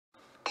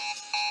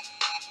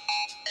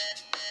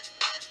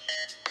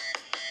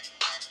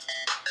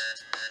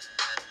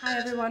Hi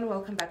everyone,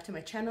 welcome back to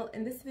my channel.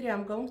 In this video,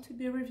 I'm going to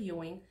be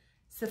reviewing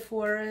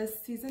Sephora's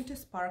Season to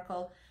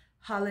Sparkle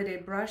Holiday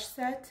Brush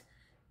Set.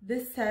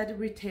 This set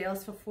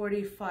retails for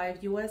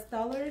 $45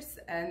 US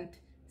and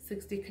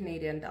 60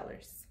 Canadian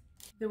dollars.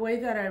 The way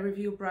that I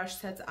review brush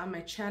sets on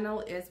my channel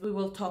is we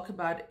will talk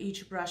about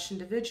each brush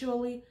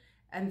individually,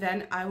 and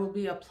then I will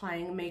be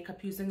applying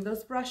makeup using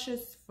those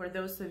brushes for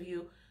those of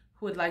you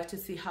who would like to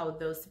see how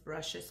those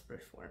brushes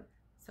perform.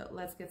 So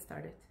let's get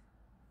started.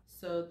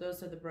 So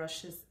those are the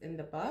brushes in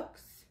the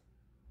box.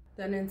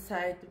 Then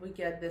inside we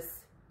get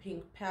this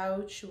pink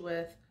pouch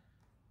with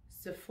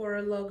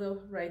Sephora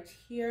logo right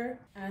here,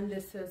 and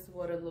this is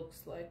what it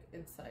looks like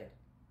inside.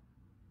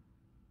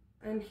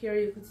 And here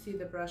you can see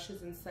the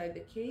brushes inside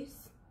the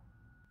case,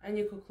 and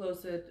you can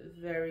close it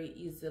very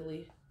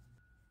easily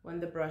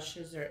when the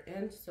brushes are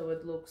in, so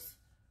it looks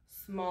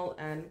small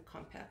and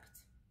compact.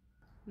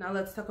 Now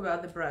let's talk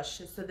about the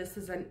brushes. So this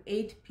is an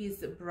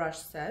 8-piece brush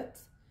set.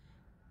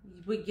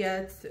 We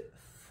get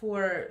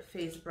 4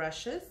 face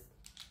brushes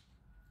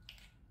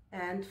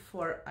and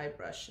 4 eye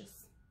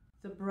brushes.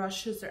 The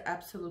brushes are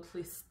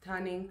absolutely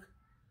stunning.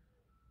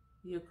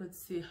 You could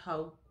see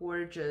how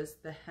gorgeous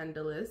the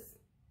handle is.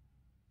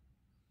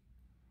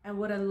 And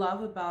what I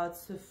love about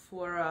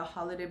Sephora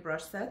holiday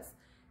brush sets,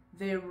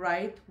 they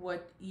write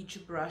what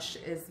each brush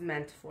is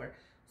meant for.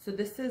 So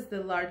this is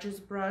the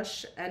largest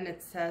brush, and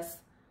it says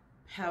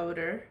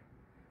powder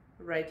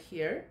right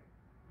here.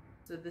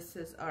 So this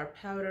is our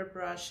powder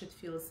brush. It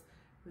feels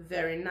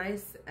very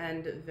nice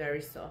and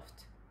very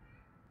soft.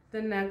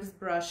 The next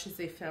brush is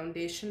a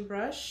foundation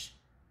brush,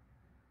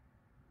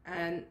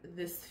 and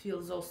this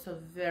feels also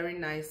very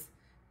nice.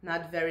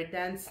 Not very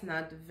dense,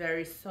 not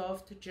very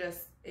soft,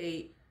 just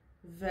a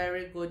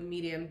very good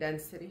medium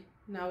density.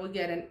 Now we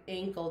get an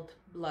angled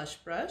blush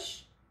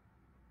brush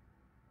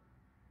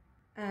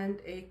and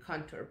a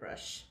contour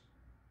brush.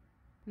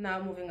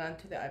 Now moving on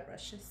to the eye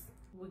brushes.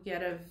 We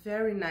get a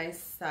very nice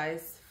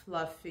size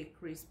fluffy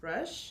crease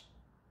brush,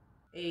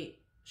 a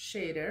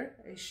shader,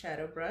 a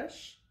shadow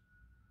brush,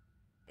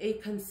 a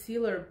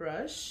concealer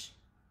brush.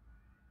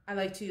 I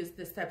like to use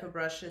this type of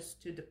brushes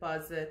to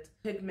deposit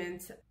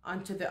pigment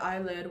onto the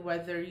eyelid,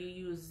 whether you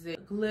use a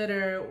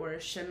glitter or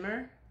a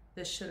shimmer.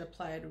 This should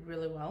apply it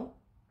really well.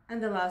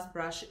 And the last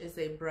brush is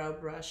a brow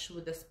brush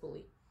with a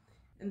spoolie.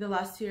 In the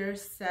last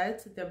year's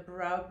set, the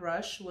brow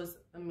brush was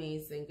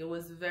amazing. It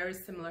was very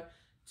similar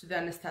to the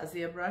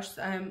Anastasia brush,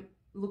 so I'm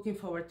looking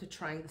forward to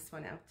trying this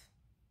one out.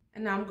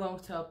 And now I'm going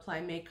to apply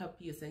makeup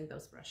using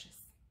those brushes.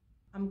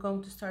 I'm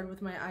going to start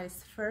with my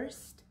eyes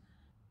first.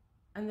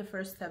 And the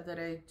first step that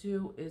I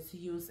do is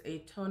use a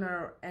toner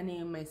or any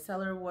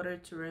micellar water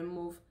to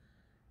remove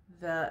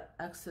the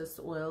excess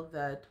oil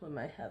that we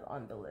might have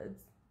on the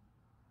lids.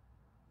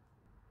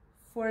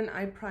 For an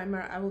eye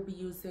primer, I will be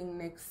using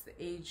NYX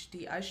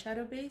HD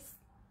eyeshadow base.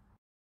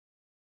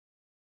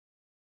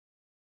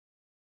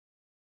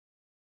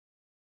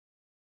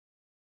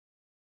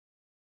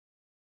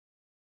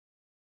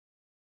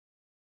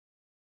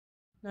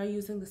 Now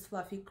using this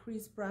fluffy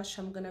crease brush,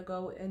 I'm gonna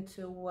go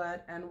into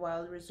Wet n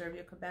Wild Reserve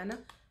Your Cabana,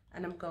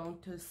 and I'm going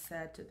to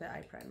set the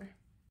eye primer.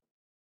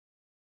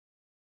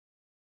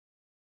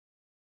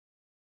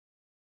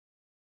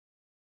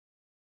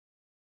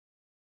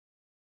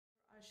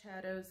 For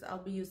eyeshadows,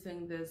 I'll be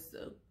using this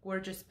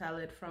gorgeous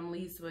palette from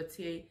Leah's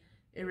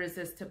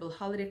Irresistible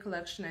Holiday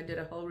Collection. I did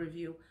a whole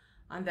review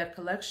on that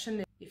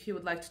collection. If you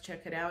would like to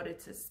check it out,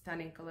 it's a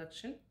stunning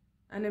collection.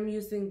 And I'm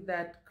using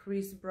that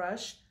crease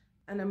brush,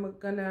 and I'm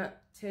gonna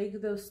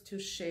take those 2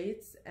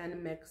 shades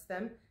and mix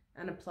them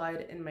and apply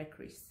it in my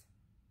crease.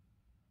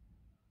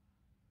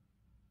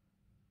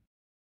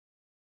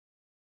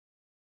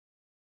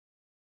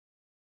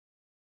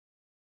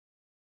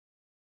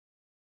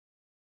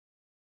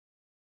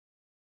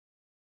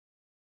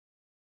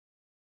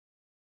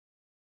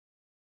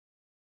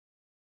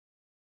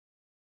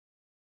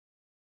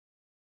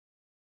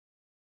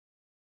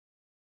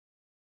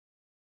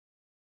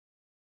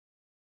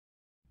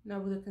 Now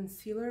with a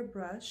concealer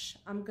brush,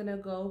 I'm gonna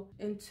go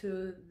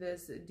into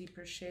this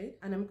deeper shade,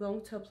 and I'm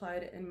going to apply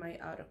it in my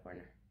outer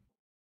corner.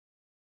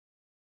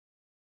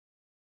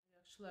 I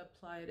actually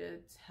applied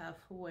it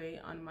halfway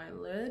on my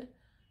lid,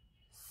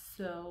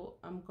 so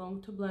I'm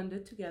going to blend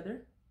it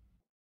together.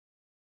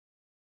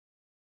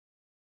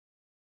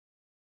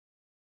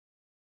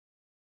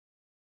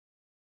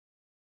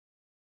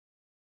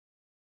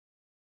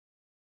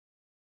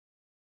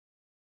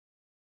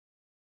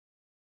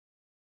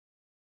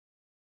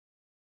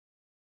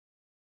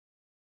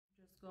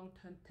 Just going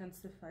to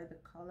intensify the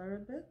color a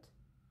bit.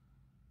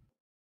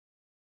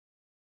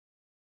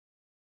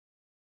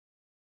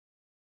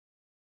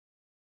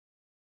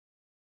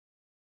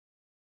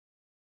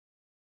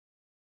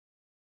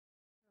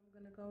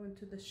 I'm gonna go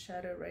into the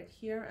shadow right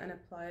here and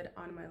apply it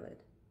on my lid.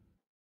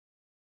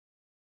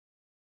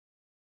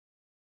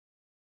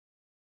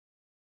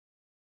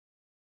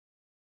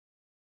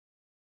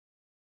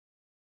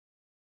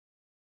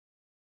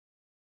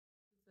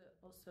 This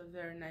is also a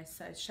very nice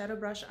size shadow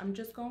brush. I'm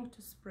just going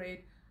to spray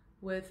it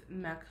with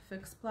MAC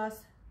Fix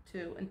Plus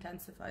to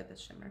intensify the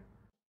shimmer.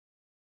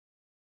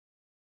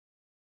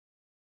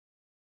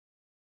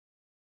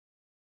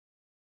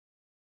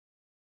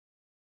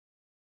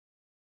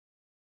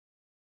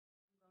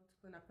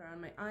 clean up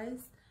around my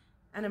eyes,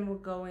 and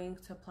I'm going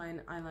to apply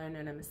an eyeliner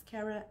and a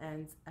mascara,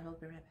 and I will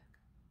be right back.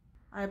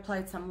 I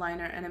applied some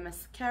liner and a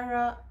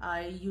mascara.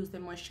 I used a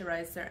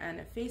moisturizer and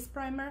a face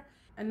primer,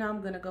 and now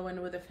I'm gonna go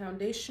in with a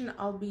foundation.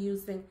 I'll be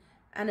using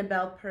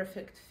Annabelle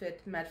Perfect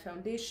Fit Matte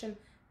Foundation,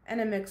 and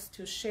I mixed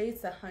two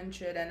shades,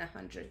 100 and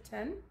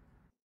 110.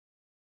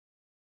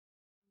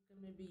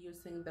 I'm gonna be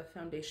using the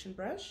foundation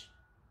brush.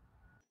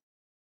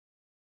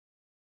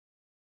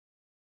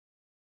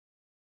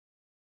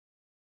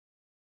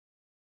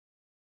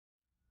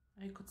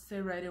 I could say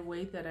right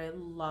away that I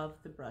love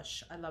the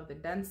brush. I love the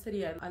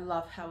density. I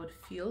love how it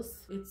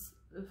feels. It's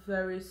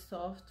very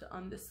soft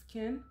on the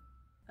skin,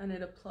 and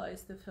it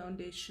applies the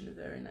foundation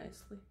very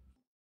nicely.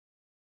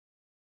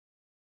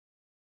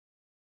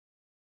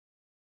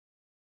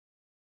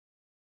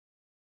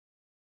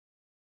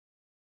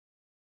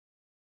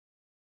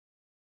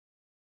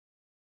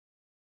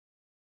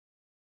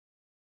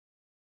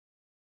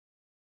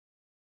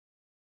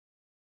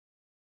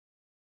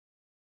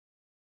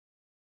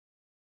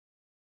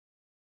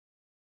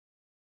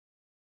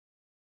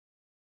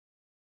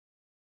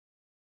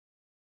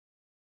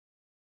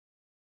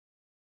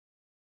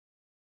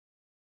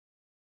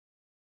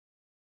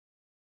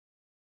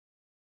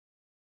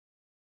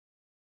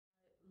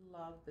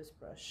 Love this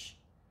brush.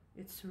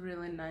 It's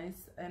really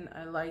nice, and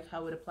I like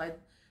how it applied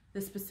the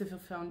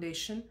specific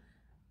foundation.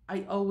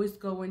 I always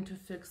go in to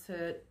fix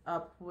it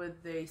up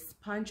with a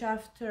sponge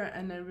after,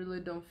 and I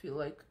really don't feel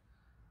like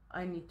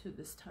I need to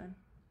this time.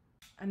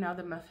 And now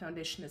that my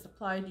foundation is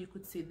applied, you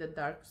could see the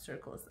dark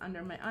circles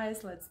under my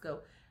eyes. Let's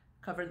go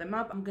cover them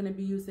up. I'm gonna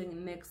be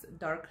using NYX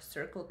Dark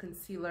Circle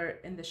Concealer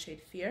in the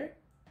shade Fear,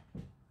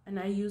 and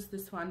I use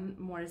this one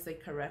more as a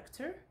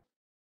corrector.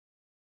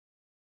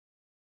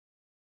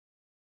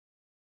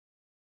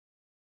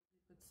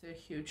 It's a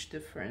huge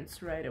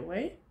difference right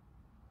away.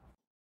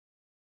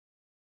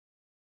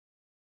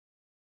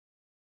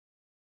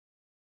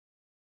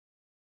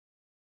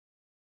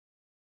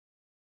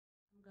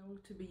 I'm going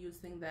to be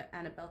using the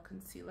Annabelle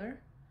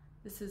Concealer.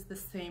 This is the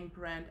same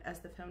brand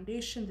as the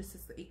foundation. This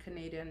is a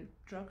Canadian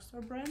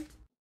drugstore brand.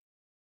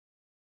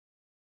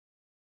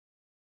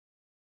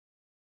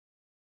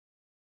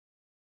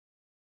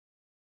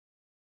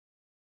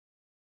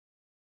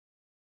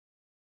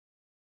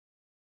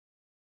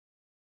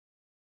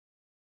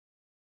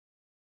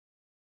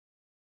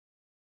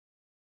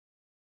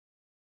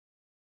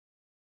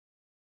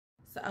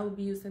 So I will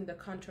be using the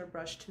contour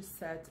brush to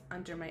set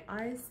under my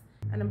eyes,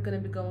 and I'm going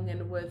to be going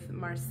in with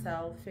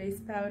Marcel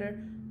face powder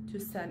to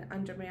set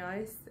under my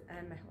eyes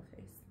and my whole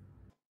face.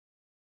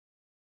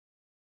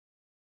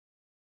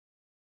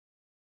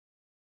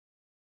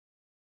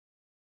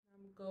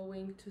 I'm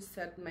going to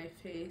set my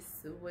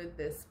face with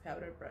this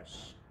powder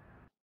brush.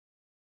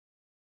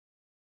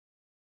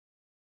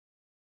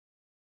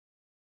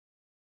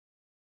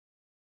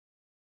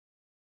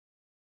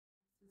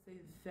 A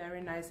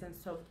very nice and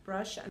soft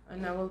brush,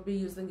 and I will be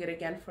using it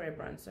again for a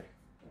bronzer.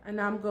 And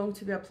now I'm going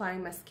to be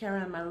applying mascara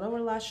on my lower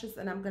lashes,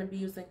 and I'm going to be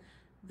using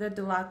the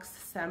Deluxe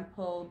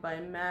Sample by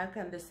MAC,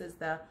 and this is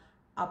the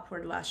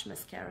Upward Lash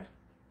Mascara.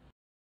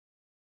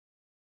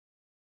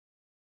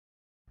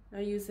 Now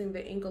using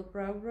the angled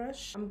brow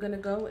brush, I'm going to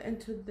go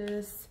into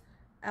this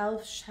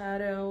e.l.f.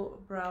 Shadow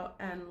Brow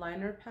and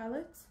Liner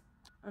palette,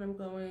 and I'm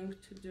going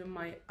to do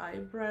my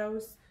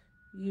eyebrows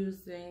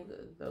using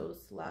those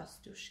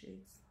last two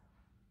shades.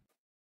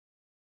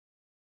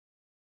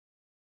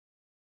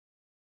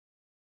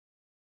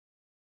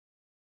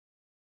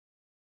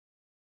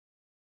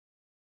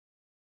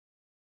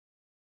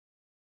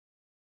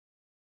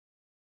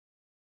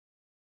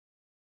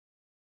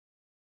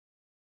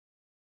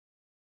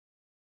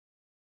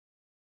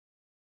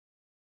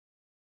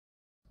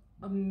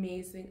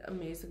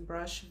 Amazing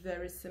brush,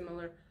 very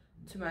similar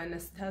to my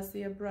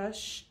Anastasia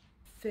brush,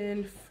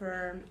 thin,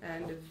 firm,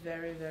 and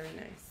very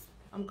nice.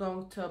 I'm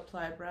going to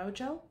apply brow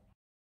gel.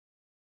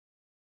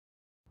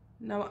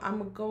 Now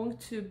I'm going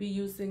to be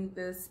using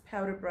this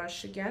powder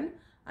brush again,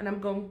 and I'm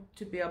going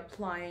to be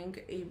applying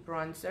a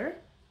bronzer,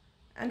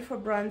 and for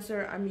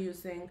bronzer I'm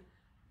using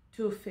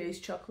Too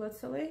Faced Chocolate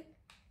Soleil.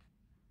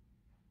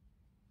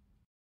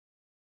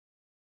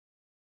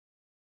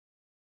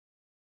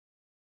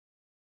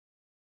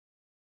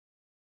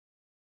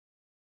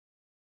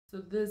 So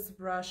this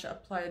brush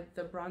applied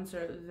the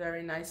bronzer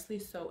very nicely,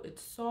 so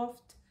it's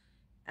soft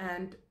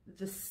and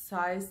the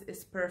size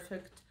is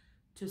perfect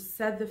to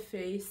set the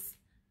face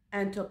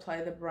and to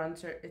apply the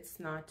bronzer. It's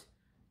not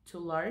too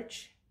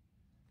large.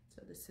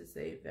 So this is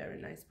a very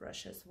nice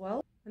brush as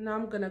well. And now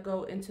I'm gonna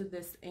go into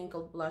this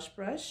angled blush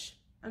brush,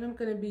 and I'm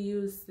gonna be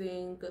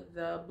using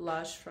the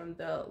blush from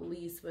the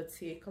Leah's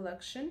Vatier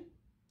collection.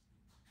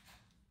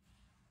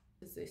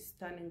 This is a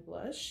stunning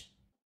blush.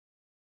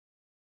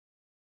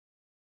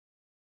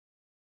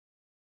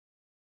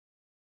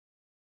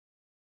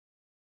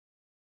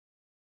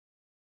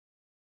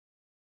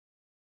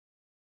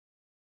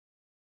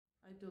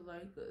 I do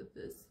like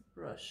this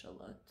brush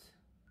a lot.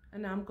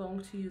 And now I'm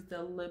going to use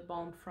the lip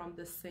balm from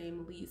the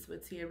same Leah's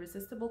Vatier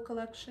Irresistible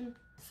collection.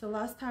 So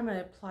last time I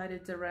applied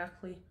it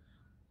directly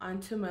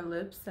onto my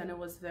lips and it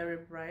was very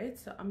bright,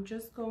 so I'm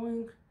just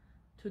going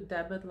to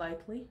dab it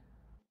lightly.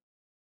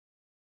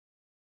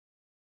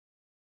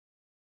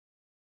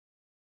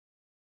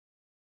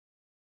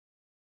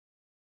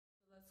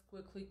 Let's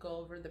quickly go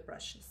over the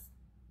brushes.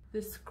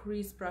 This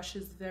crease brush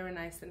is very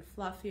nice and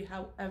fluffy.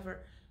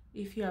 However,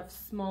 if you have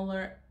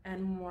smaller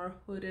and more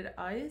hooded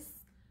eyes,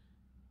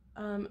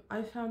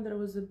 I found that it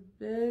was a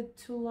bit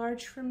too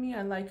large for me.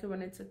 I like it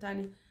when it's a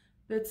tiny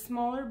bit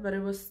smaller, but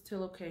it was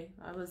still okay.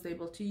 I was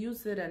able to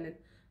use it and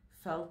it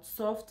felt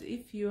soft.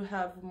 If you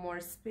have more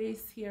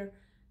space here,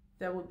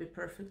 that would be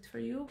perfect for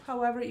you.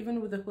 However,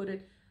 even with the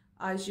hooded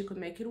eyes, you could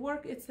make it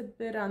work. It's a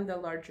bit on the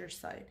larger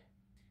side,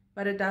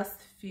 but it does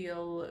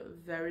feel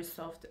very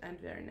soft and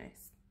very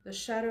nice. The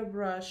shadow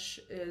brush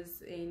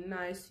is a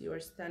nice, your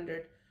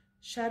standard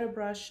shadow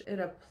brush. It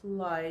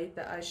applied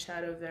the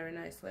eyeshadow very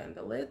nicely on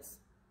the lids.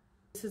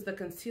 This is the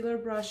concealer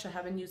brush. I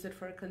haven't used it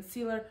for a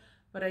concealer,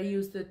 but I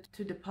used it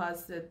to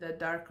deposit the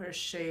darker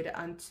shade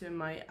onto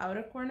my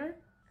outer corner,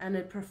 and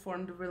it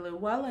performed really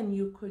well. And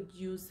you could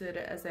use it,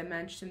 as I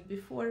mentioned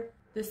before,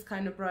 this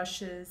kind of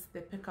brushes,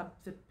 they pick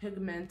up the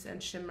pigment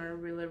and shimmer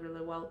really,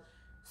 really well,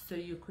 so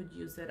you could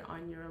use it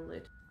on your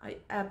lid. I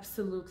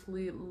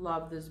absolutely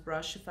love this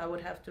brush. If I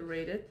would have to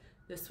rate it,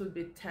 this would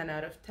be 10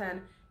 out of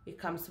 10. It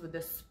comes with a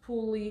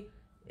spoolie.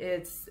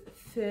 It's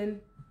thin,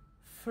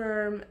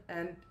 firm,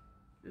 and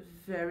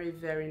very,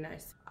 very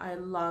nice. I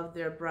love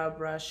their brow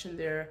brush in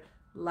their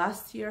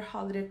last year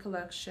holiday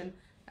collection,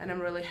 and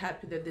I'm really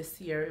happy that this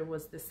year it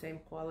was the same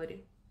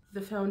quality.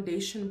 The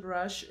foundation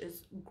brush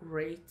is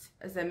great.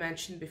 As I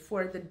mentioned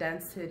before, the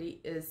density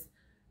is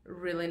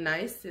really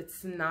nice.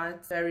 It's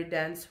not very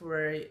dense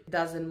where it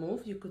doesn't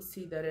move. You could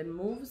see that it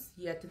moves,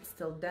 yet it's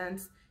still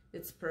dense.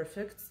 It's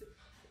perfect.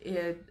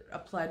 It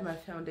applied my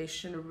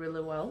foundation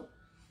really well.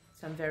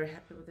 So I'm very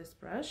happy with this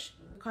brush.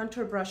 The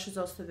contour brush is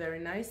also very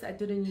nice. I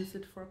didn't use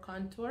it for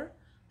contour.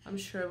 I'm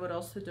sure it would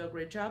also do a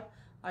great job.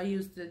 I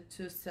used it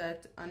to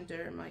set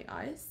under my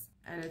eyes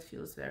and it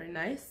feels very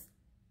nice.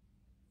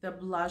 The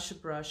blush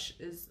brush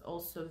is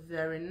also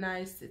very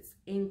nice. It's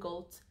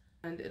angled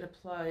and it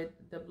applied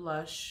the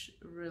blush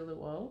really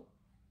well.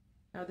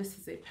 Now this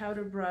is a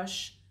powder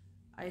brush.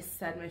 I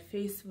set my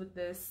face with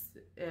this.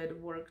 It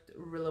worked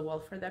really well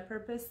for that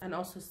purpose, and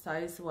also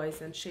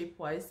size-wise and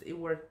shape-wise, it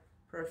worked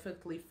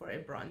perfectly for a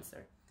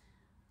bronzer.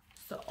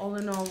 So all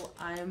in all,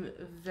 I'm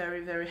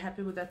very, very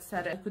happy with that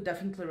set. I could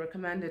definitely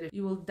recommend it.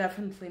 You will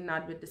definitely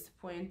not be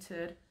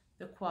disappointed.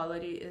 The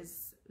quality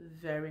is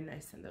very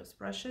nice in those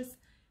brushes.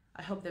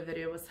 I hope the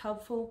video was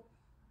helpful.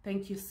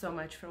 Thank you so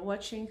much for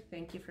watching.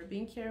 Thank you for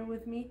being here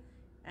with me,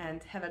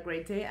 and have a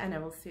great day, and I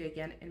will see you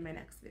again in my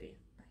next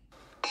video.